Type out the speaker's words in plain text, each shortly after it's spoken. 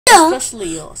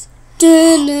especially yours. What?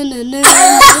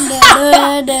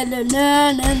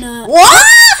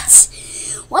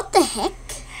 What the heck?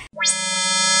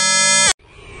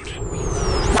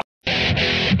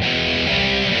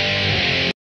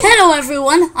 Hello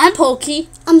everyone, I'm Pokey.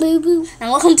 I'm Bubu.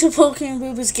 And welcome to Pokey and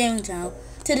Bubu's gaming channel.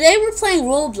 Today we're playing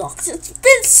Roblox. It's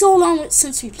been so long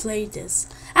since we played this.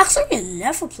 Actually, we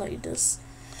never played this.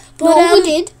 But, no, we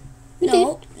did. We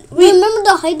did. Remember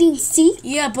the hide and seek?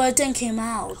 Yeah, but it didn't came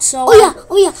out. So.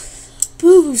 Oh yeah.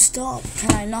 Bubu, stop.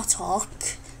 Can I not talk?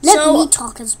 Let me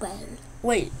talk as well.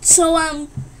 Wait. So I'm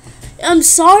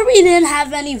sorry we didn't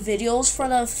have any videos for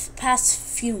the past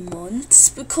few months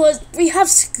because we have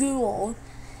school,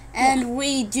 and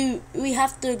we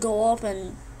have to go up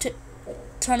and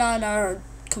turn on our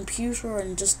computer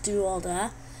and just do all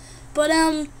that. But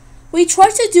we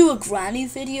tried to do a granny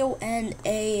video and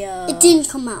it didn't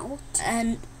come out.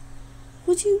 And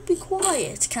would you be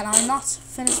quiet? Can I not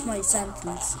finish my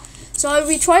sentence? So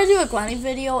we tried to do a granny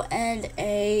video and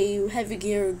a heavy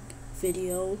gear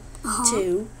video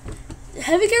too.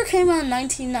 Heavy gear came out in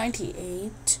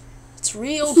 1998. It's a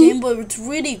real game, but it's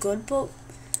really good. But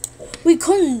we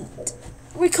couldn't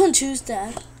choose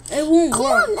that. It won't Come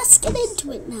work. on, let's get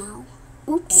into it now.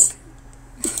 Oops.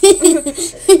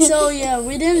 So yeah,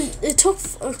 we didn't. It took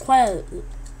quite a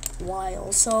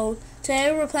while. So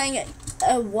today we're playing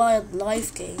a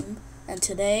wildlife game, and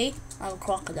today I'm a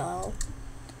crocodile.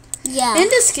 Yeah. In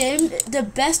this game, the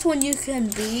best one you can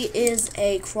be is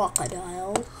a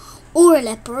crocodile. Or a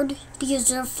leopard, because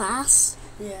they're fast.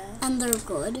 Yeah. And they're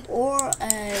good. Or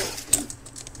a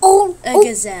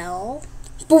gazelle.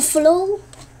 Buffalo.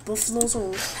 Buffaloes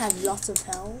have lots of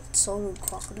health, so do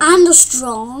crocodiles. And they're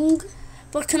strong.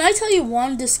 But can I tell you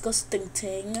one disgusting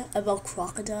thing about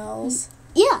crocodiles?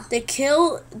 Yeah. They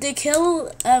kill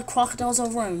crocodiles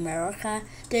over in America.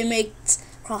 They make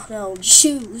crocodile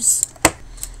shoes.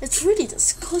 It's really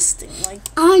disgusting. Like,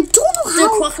 I don't know how. The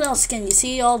crocodile skin. You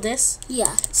see all this?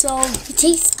 Yeah. So it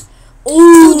takes.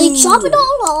 Ooh. So they chop it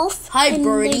all off. Hi,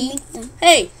 birdie.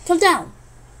 Hey, come down.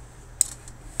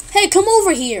 Hey, come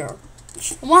over here.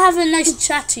 I want to have a nice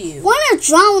chat to you. Why not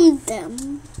drown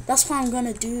them? That's what I'm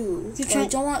gonna do. I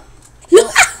don't want.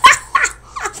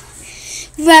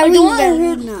 Very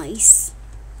nice.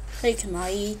 Hey, can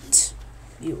I eat?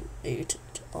 You ate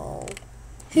it all.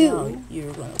 Who? Now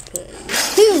you're gonna pay.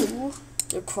 Who?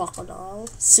 The crocodile.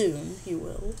 Soon he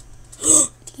will.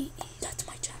 That's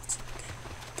my chance. Okay.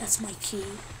 That's my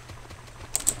key.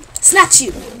 Snatch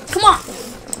you! Come on!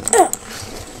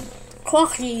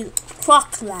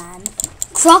 Crocland.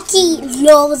 Crocky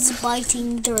loves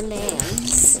biting their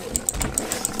legs.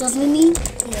 Doesn't he?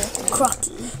 Yeah.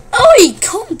 Crocky. Oi,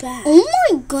 come back! Oh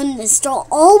my goodness, they're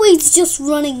always just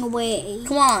running away.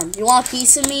 Come on, you want a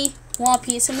piece of me? You want a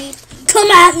piece of me?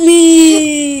 Come at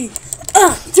me!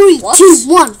 3, 2,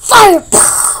 1, fire!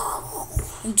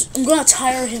 I'm gonna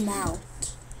tire him out.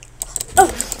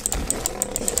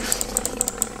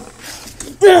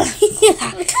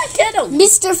 I can't get him.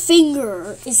 Mr.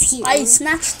 Finger is here. I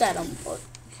snatched at him, but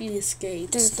he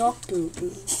escaped. Stop,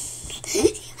 Bubu.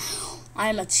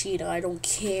 I'm a cheetah. I don't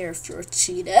care if you're a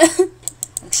cheetah.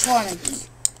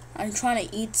 I'm trying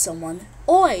to eat someone.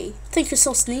 Oi! Think you're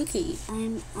so sneaky.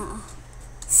 I'm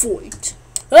Fight.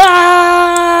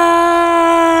 Ah!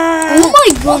 Oh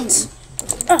my god!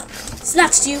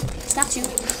 Snatched you.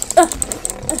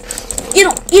 Eat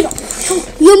him. Come on.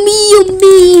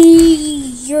 Yummy.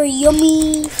 You're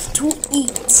yummy to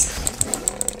eat.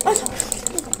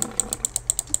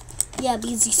 Yeah,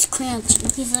 because he's crouching.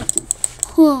 He's like,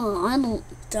 I don't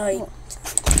die.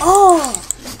 Oh,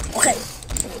 okay.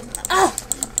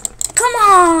 Come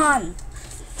on.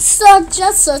 Such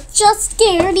a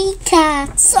scaredy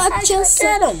cat. Such a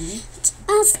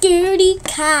scaredy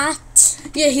cat.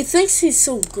 Yeah, he thinks he's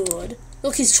so good.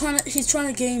 Look, he's trying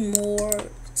to gain more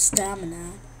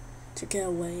stamina to get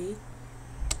away.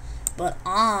 But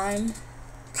I'm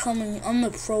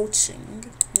approaching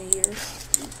near.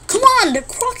 Come on,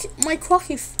 my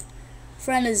crocky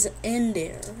friend is in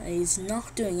there, and he's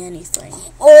not doing anything.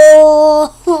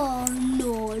 Oh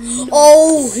no!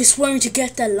 Oh, he's swearing to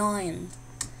get that lion.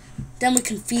 Then we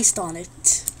can feast on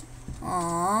it.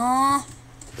 Aww.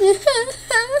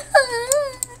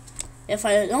 If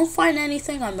I don't find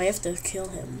anything, I may have to kill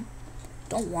him.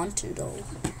 Don't want to though.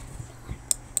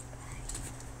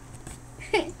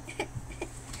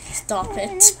 Stop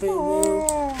it, Boo.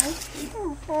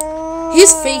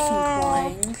 He's faking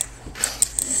crying.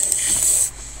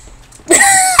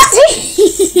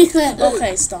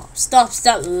 Okay, stop. Does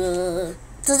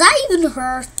that even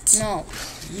hurt? No.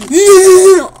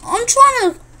 I'm trying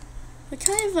to. I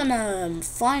can't even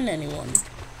find anyone.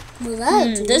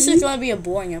 This is gonna be a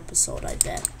boring episode, I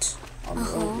bet, on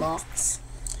Roblox.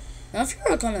 Now, if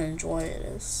you're gonna enjoy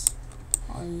this,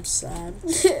 I'm sad.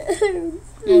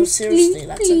 No, seriously,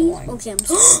 that's annoying. Okay, I'm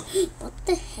sorry. What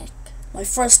the heck? My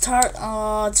first target.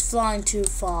 Oh, it's flying too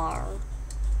far.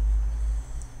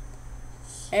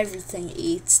 Everything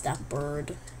eats that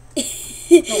bird.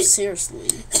 No, seriously.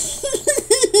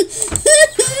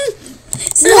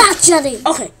 Snatch at it.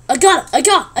 Okay, I got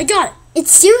it.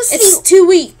 It's seriously. It's too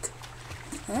weak.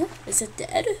 Huh? Is it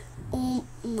dead? Oh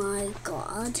my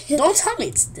god. Don't tell me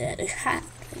it's dead. It had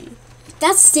to be.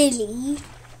 That's silly.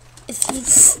 If you.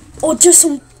 Oh, just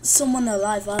someone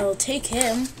alive. I'll take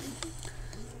him.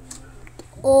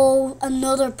 Oh,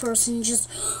 another person just.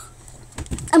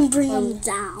 And bring him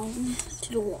down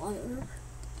to the water.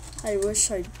 I wish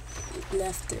I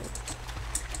left it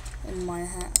in my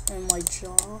in my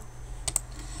jaw.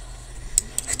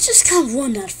 I just can't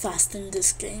run that fast in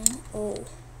this game. Oh,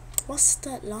 what's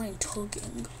that line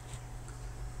tugging?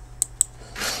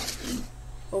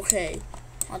 Okay,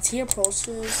 anti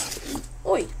process.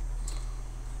 Oi.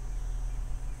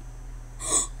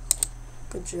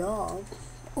 Good job.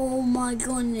 Oh my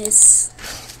goodness.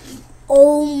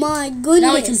 Oh my goodness.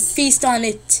 Now we can feast on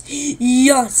it.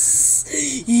 Yes.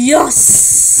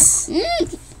 Yes.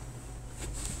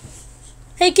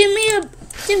 Hey, give me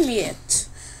it.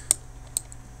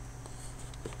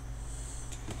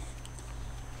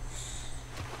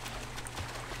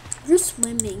 You're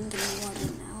swimming in the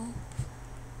water now.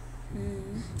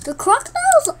 The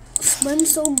crocodiles swim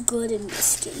so good in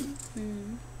this game.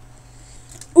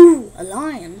 Ooh, a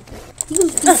lion. You can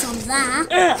feast on that.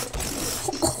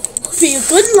 Be a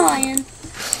good lion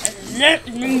and let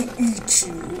me eat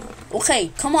you.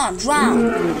 Okay, come on,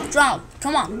 drown.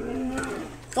 Come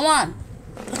on.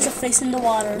 Put your face in the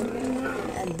water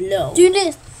and blow. Do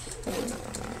this.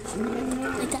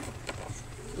 Like that.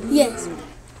 Yes.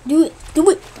 Do it. Do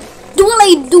it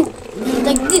like do.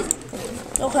 Like this.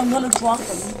 Okay, I'm gonna drop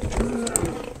him.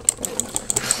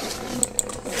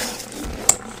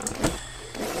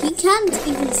 He can't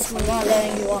even swim. I'm not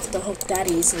letting you off the hook that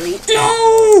easily.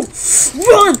 No!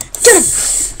 Run!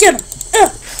 Get him!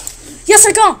 Yes,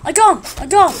 I got him!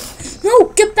 No,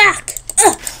 get back!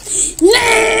 No!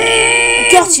 I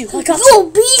got you! You'll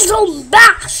be so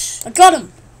bash! I got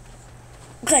him!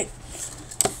 Okay.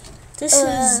 This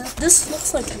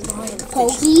looks like a lion.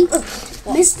 Pokey,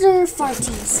 Mr.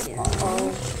 Farty's here.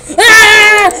 Uh-oh.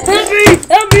 Ah!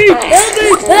 Help me!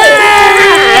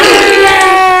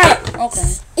 Ah! Okay.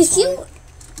 If you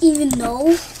even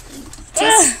know,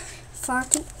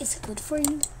 farting is good for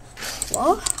you.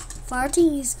 What?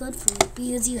 Farting is good for you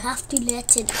because you have to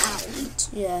let it out.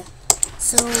 Yeah.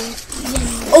 So, you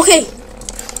know. Okay.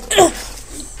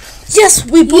 Yes,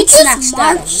 we both snatched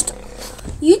that.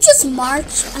 You just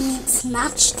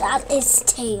snatched at his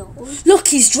tail. Look,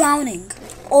 he's drowning.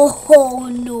 Oh,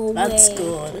 no way. That's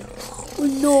good.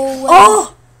 No way.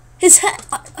 Oh! His head.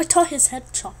 I thought his head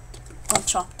got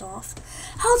chopped off.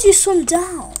 How do you swim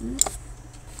down?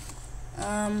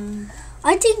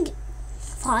 I think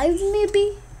 5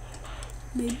 maybe.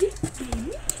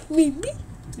 Maybe.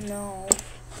 No.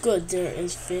 Good, there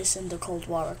is fish in the cold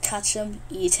water. Catch him,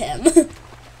 eat him.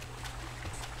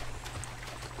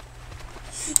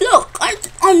 Look,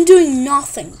 I'm doing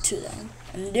nothing to them.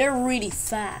 And they're really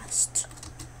fast.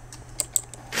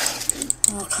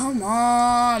 Oh, come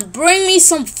on. Bring me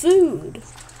some food.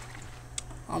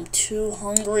 I'm too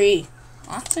hungry.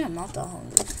 Actually, I'm not that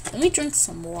hungry. Let me drink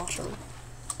some water.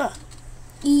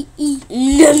 Eat.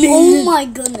 Oh my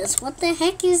goodness, what the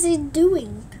heck is he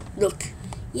doing? Look.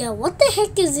 Yeah, what the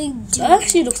heck is he doing? That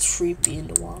actually looks creepy in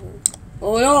the water.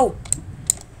 Oh no!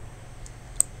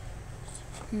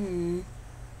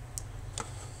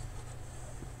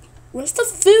 Where's the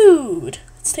food?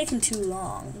 It's taking too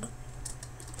long.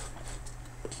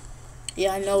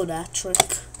 Yeah, I know that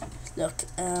trick. Look,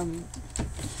 When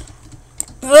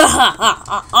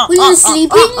you're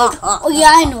sleeping? Oh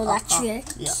yeah, I know that trick.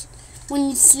 Yeah. When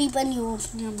you sleep and you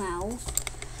open your mouth.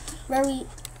 Very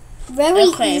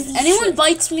okay, easy if anyone trick.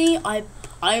 bites me, I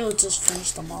will just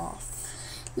finish them off.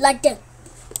 Like that.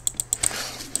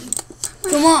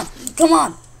 Come on!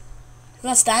 You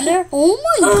gonna stand there? Oh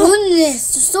my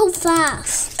goodness, they're so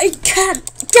fast. I can't!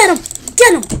 Get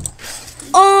him!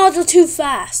 Oh, they're too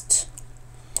fast.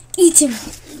 Eat him.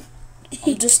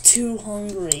 I'm just too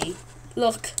hungry.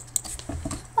 Look.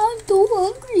 I'm too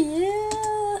hungry.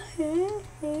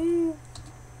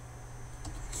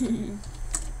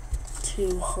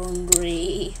 Too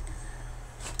hungry.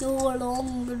 You're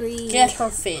hungry. Get her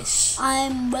fish.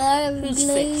 I'm very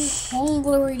fish?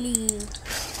 hungry.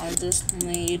 I just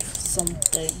need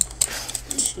something.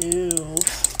 Too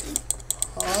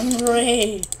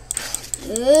hungry.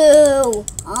 Ew,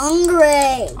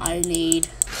 hungry. I need.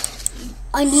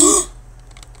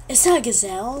 Is that a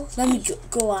gazelle? Let me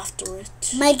go after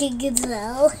it. Make a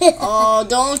gazelle. Oh,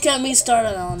 don't get me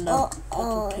started on that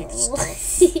pig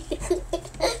stuff.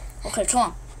 Okay, come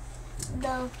on.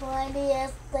 The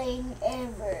funniest thing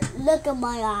ever. Look at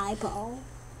my eyeball.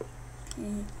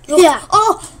 Yeah.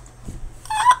 Oh!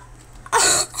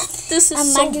 This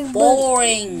is so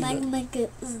boring.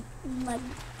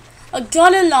 I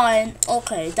got a lion.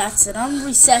 Okay, that's it. I'm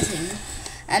resetting.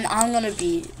 And I'm gonna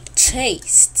be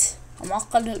chased. I'm not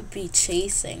gonna be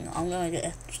chasing. I'm gonna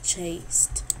get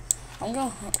chased. I'm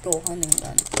gonna go hunting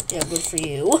then. Yeah, good for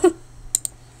you.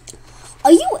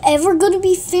 Are you ever gonna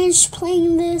be finished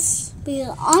playing this?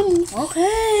 Because I'm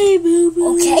okay, boo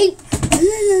boo. Okay. Look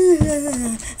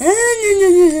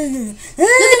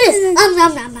at this.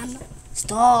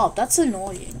 Stop. That's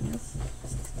annoying.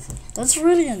 That's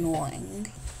really annoying.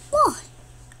 What?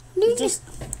 Just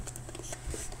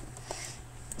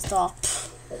stop.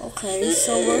 Okay,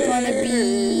 so we're gonna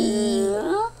be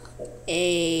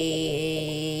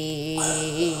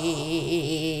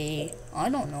I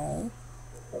don't know.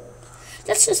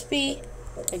 Let's just be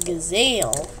a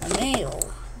gazelle, a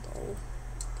male.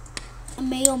 A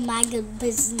male maggot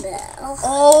business.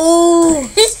 Oh,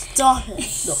 stop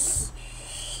it!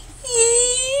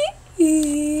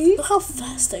 Look how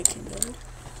fast I can go.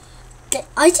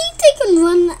 I think they can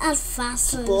run as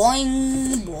fast as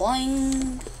boing,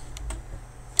 boing.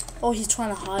 Oh, he's trying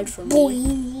to hide from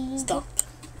boing. Me. Stop.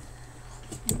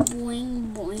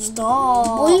 Boing, boing. Stop.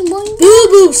 Boing, boing. Boo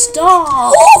boo,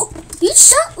 stop. Oh, you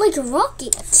shot like a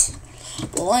rocket.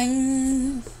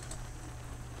 Boing.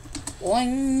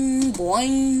 Boing,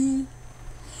 boing.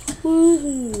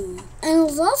 Woohoo. And it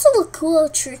was also a cool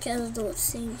trick at the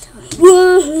same time.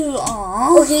 Woohoo.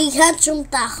 Aww. Okay, you can't jump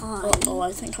that high. Oh,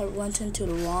 I think I went into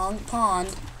the wrong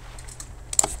pond.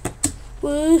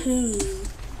 Woohoo.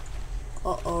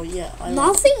 Uh-oh, yeah.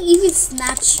 Nothing even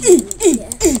snatched you.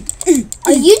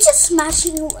 Are you just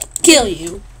smashing? Kill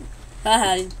you.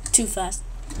 Haha, too fast.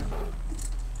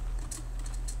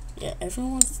 Yeah,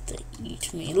 everyone wants to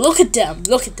eat me. Look at them.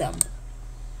 Look at them.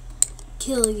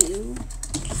 Kill you.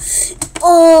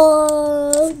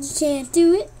 Oh, you can't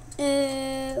do it.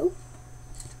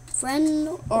 Friend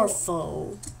or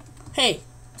foe. Hey.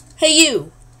 Hey,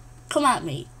 you. Come at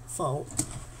me, foe.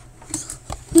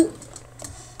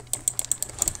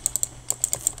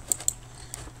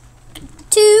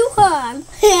 Too hard.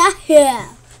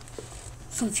 Yeah.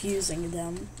 Confusing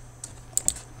them.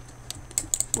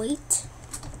 Wait.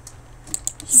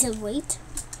 He said wait.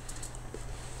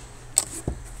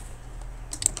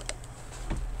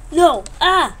 No.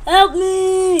 Ah, help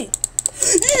me.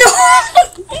 No.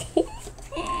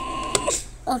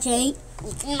 Okay.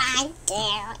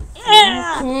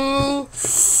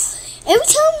 Every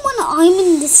time when I'm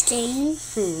in this game,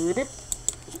 Food.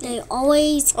 they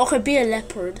always... Okay, be a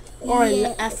leopard. Or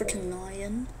an African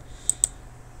lion.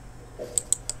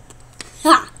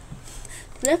 Ha!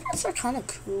 Leopards are kind of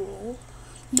cool.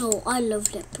 No, I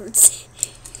love leopards.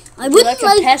 I Would wouldn't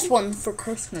like a pet one for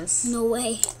Christmas. No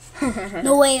way.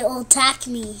 No way, it'll attack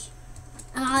me.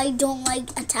 And I don't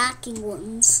like attacking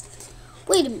ones.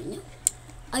 Wait a minute.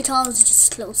 I thought I was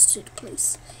just close to the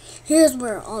place. Here's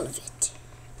where all of it.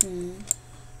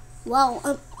 Wow.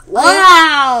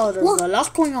 Wow, there's a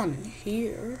lot going on in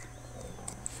here.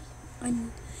 I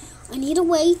need to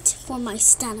wait for my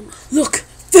stamina. Look,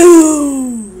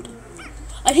 food.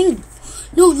 I think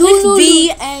No,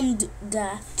 B and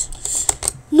that.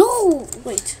 No.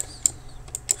 Wait.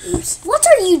 Oops. What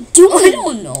are you doing? I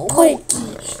don't know. Wait.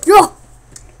 Yo.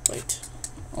 Wait.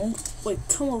 Oh, wait.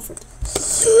 Come over.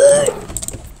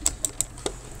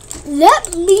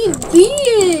 Let me be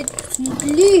it.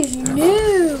 Please,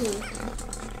 no.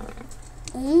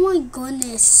 Oh my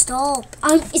goodness, stop.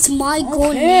 It's my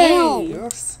goal now.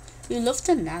 You love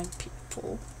to nag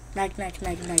people. Nag, nag,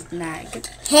 nag, nag, nag.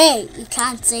 Hey, you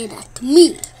can't say that to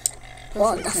me.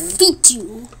 Or defeat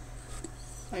you.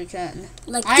 I can.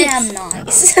 Like I this. am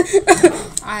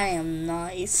nice. I am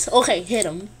nice. Okay, hit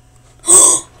him.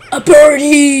 A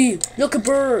birdie! Look, a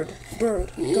bird.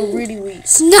 Bird. Go really weak.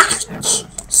 Snatch!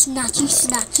 Snatchy,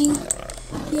 snatchy.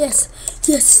 Yes,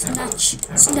 yes, snatch,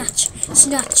 snatch,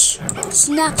 snatch,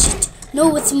 snatch it.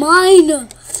 No, it's mine.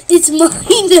 It's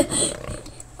mine.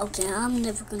 Okay, I'm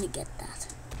never gonna get that.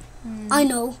 I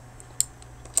know.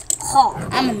 Oh.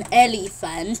 I'm an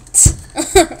elephant.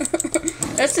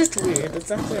 That's just weird.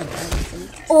 It's actually an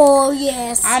elephant. Oh,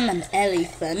 yes. I'm an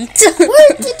elephant.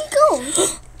 Where did he go?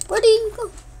 Where did he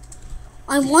go?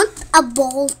 I want a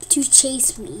bull to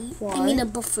chase me. Why? I mean a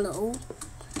buffalo.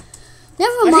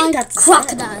 Never mind.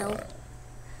 Crocodile.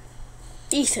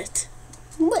 Eat it.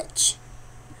 Which?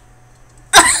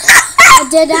 A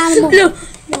dead animal.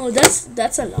 No,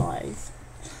 that's alive.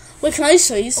 Wait, can I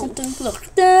show you something? Look.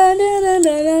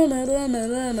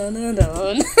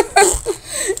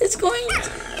 It's going.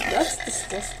 That's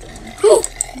disgusting.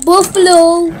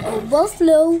 Buffalo. Oh,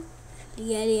 buffalo.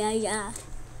 Yeah.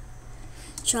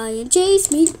 Try and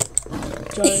chase me.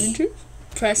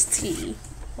 Press T.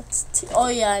 What's T? Oh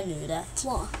yeah, I knew that.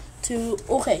 What?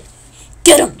 Okay.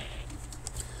 Get him.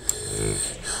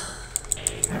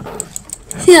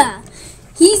 Yeah.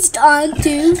 He's gone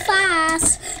too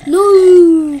fast. No.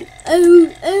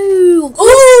 Oh.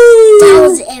 That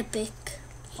was epic.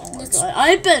 Oh my god.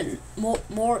 I bet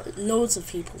loads of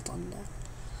people done that.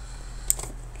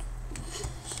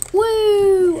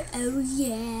 Woo! Oh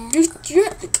yeah.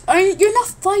 You're not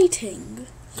fighting.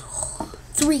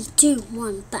 3, 2,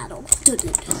 1, battle.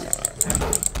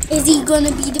 Is he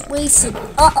gonna be the racing?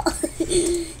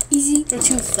 Is he? You're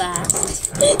too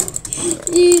fast.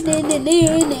 You're going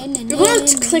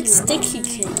to click sticky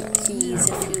keys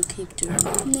if you keep doing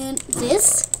it. This?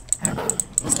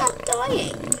 He's not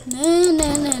dying.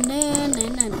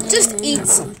 Just eat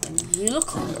something. You look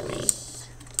hungry.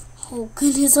 Oh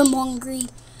goodness, I'm hungry.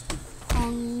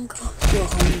 You're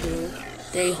hungry.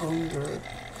 They hungry.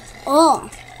 Oh,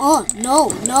 no.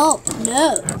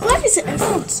 Why is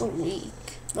everyone so weak?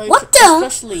 Like, what the?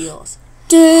 Especially yours.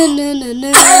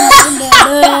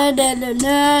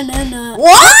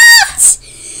 What?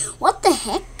 What the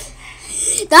heck?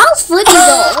 That was funny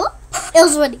though. It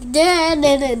was funny.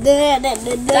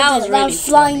 That was really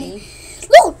flying. funny.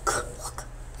 Look.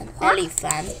 An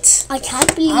elephant. I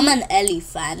can't believe. I'm an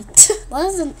elephant. What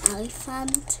is an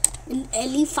elephant? An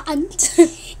elephant?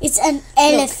 It's an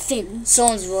elephant. Look,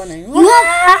 someone's running.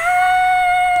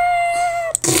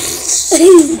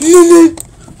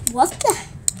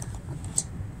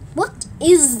 What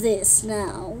is this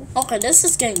now? Okay, this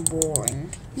is getting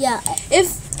boring. Yeah.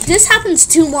 If this happens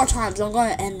 2 more times, I'm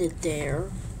gonna end it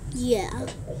there. Yeah.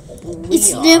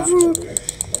 It's never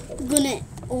gonna.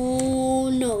 Oh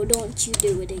no! Don't you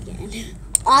do it again.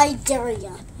 I dare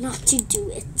ya not to do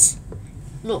it.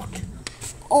 Look.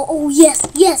 Oh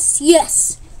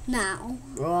yes. Now.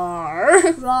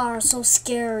 Roar. Roar, so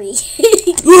scary.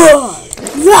 Roar.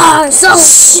 Roar, so.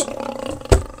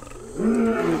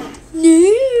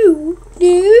 No.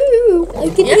 I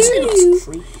can hear you.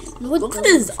 Creepy. No, look at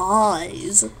his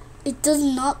eyes. It does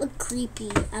not look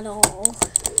creepy at all.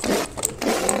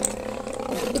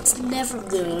 It's never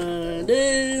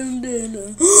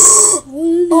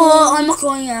Oh, I'm not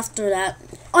going after that.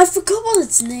 I forgot what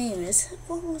its name is.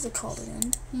 What was it called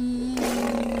again?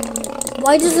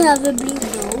 Why does it have a blue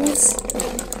nose?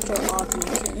 They're odd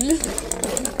looking.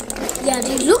 Yeah,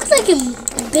 they look like a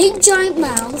big giant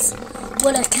mouse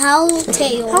with a cow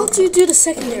tail. How do you do the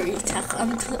secondary attack?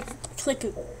 I'm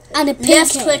clicking. And a pink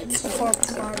Left head. click for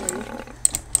primary.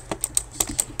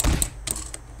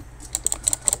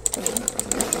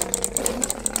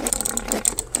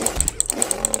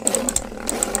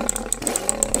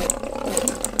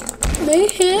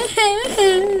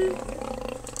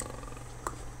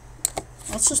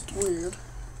 That's just weird.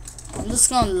 I'm just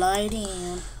gonna lie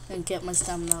down and get my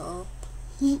stamina up.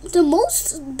 The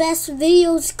most best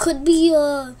videos could be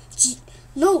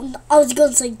no, I was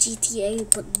gonna say GTA,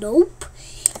 but nope.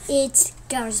 It's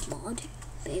Garry's Mod,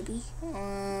 baby.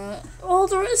 Oh,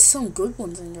 there is some good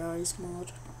ones in Garry's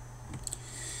Mod.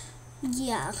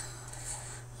 Yeah.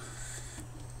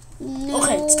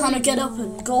 Okay, it's time to get up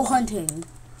and go hunting.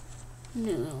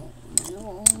 No.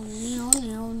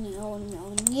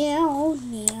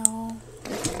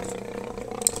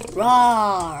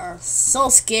 Rawr, so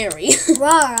scary.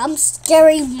 Rawr, I'm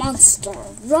scary monster.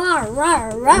 Rawr.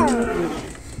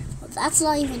 Well, that's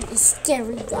not even a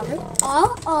scary rawr.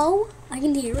 Oh, I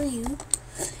can hear you.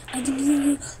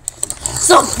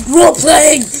 Stop role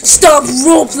playing! Stop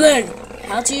role playing!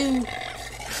 How do you?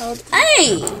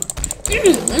 Hey!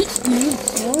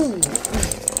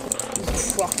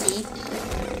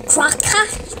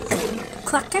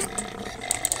 Crocker?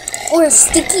 Or a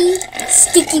sticky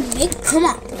Mick? Come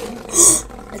on!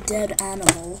 A dead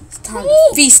animal. It's time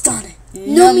to feast on it.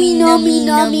 Nummy.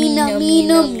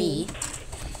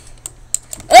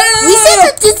 We said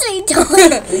that this ain't done.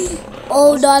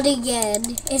 Oh, not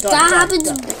again. If that happens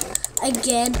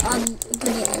again, I'm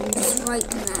gonna end this right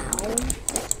now.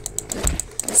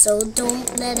 So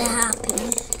don't let it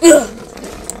happen.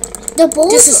 The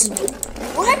balls.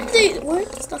 Why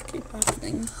does that keep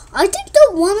happening? I think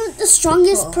that one of the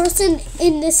strongest person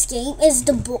in this game is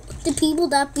the people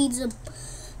that beat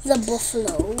the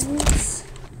buffaloes.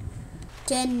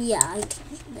 Then yeah,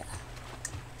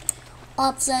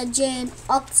 Oxygen,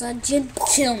 oxygen.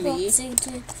 Kill me.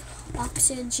 Oxygen,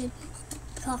 oxygen,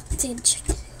 oxygen,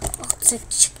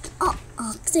 oxygen,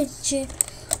 oxygen,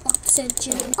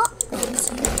 oxygen,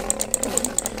 oxygen.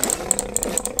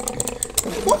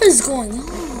 What is going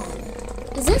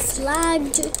on? Is this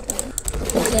lagged?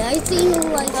 Okay, I think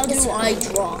like. How do I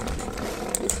drop?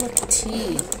 You click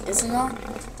T, isn't that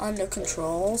under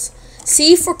controls?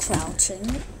 C for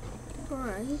crouching.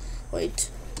 Alright. Wait.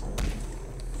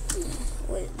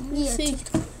 Let me Yeah, see.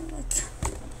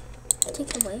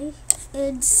 Take away.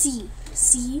 And C.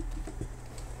 C.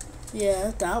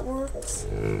 Yeah, that works.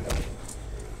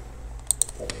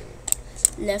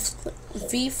 Left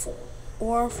click V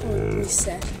for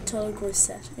reset to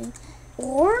resetting.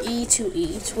 Or E to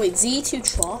eat. Wait, Z to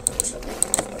drop.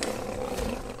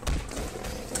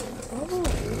 Oh.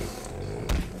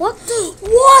 what the?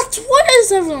 What? What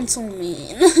is everyone so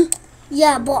mean?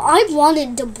 Yeah, but I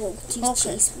wanted the bull to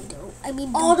Okay. chase me though. I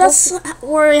mean, Oh, that's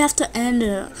where I have to end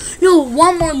it. No,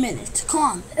 1 more minute. Come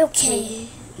on. okay.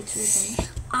 It's your turn.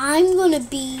 I'm gonna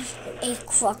be a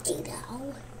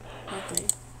crocodile. Okay.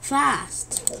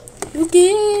 Fast.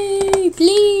 Okay,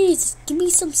 please give me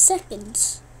some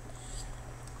seconds.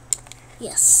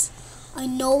 Yes, I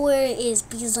know where it is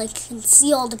because I can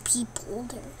see all the people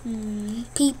there.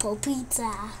 People,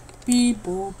 pizza.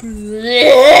 People.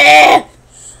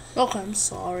 Okay, I'm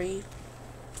sorry.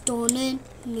 Crouch.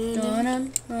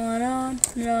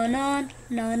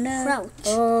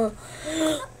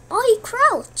 I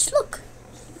crouch. Look.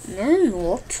 No,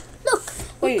 not. Look.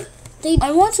 Wait. They.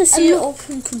 I want to see look.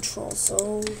 open control,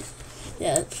 so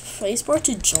yeah, spacebar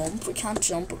to jump. We can't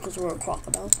jump because we're a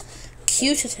crocodile.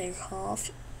 Q to take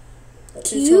off.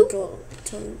 Q? To go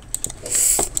to.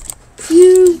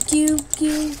 Q, Q,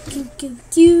 Q, Q, Q,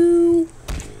 Q.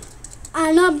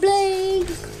 And I'm playing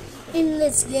in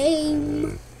this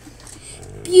game.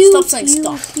 Pew, Stop saying pew,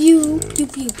 stop. Pew, pew,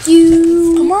 pew,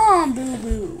 pew. Come on, Boo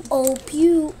Boo. Oh,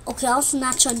 pew. Okay, I'll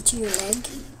snatch onto your leg.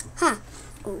 Huh.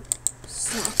 Oh,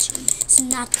 snatch.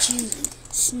 Snatchy.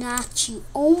 Snatchy.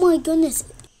 Oh my goodness.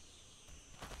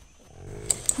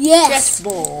 Yes. Get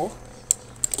ball.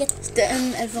 Get.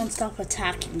 Then everyone stop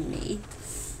attacking me.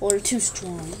 Or too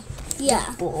strong.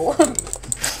 Yeah. Ball.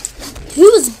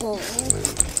 Who's bull?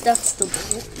 That's the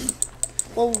bull.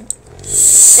 Well,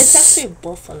 it's actually a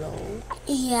buffalo.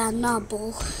 Yeah, not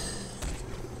bull.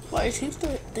 But I think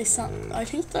they sound. I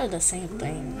think they're the same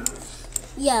thing.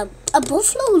 Yeah, a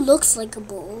buffalo looks like a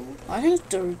bull. I think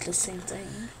they're the same thing.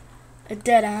 A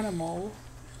dead animal.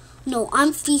 No,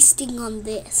 I'm feasting on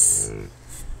this.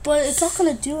 But it's not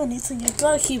gonna do anything. You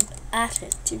gotta keep at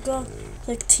it. You gotta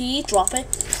click T, drop it,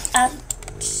 and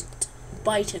just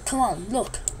bite it. Come on,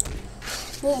 look.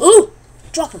 Whoa. Ooh!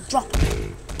 Drop it, drop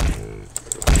it.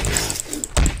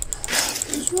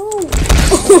 Yo.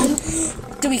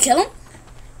 Did we kill him?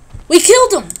 We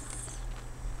killed him!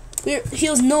 He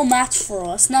was no match for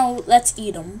us. Now let's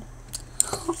eat him.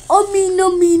 Oh, me,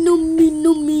 no, me, no, me,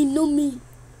 no, me, no, me.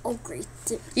 Oh, great.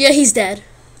 Yeah, he's dead.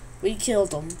 We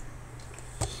killed him.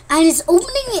 And it's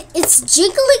opening, it's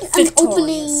jiggling and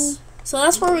opening. Victorious. So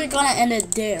that's where we're gonna end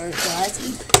it there, guys.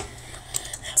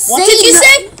 Say What did you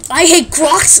say? I hate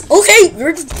Crocs. Okay,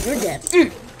 you're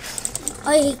dead.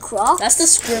 I hate Crocs. That's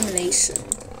discrimination.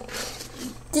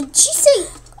 Did she say?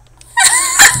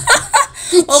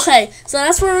 Okay, so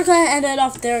that's where we're gonna end it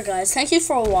off there, guys. Thank you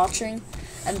for watching,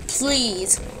 and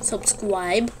please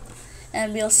subscribe,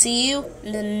 and we'll see you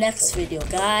in the next video,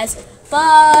 guys.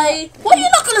 Bye. What, you're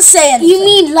not gonna say anything? You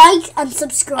mean like and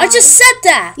subscribe? I just said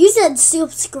that. You said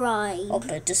subscribe.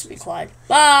 Okay, just be quiet.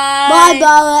 Bye. Bye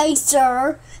bye,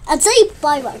 sir. And say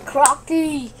bye bye,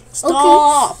 Crocky.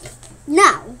 Stop. Okay.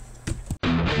 Now.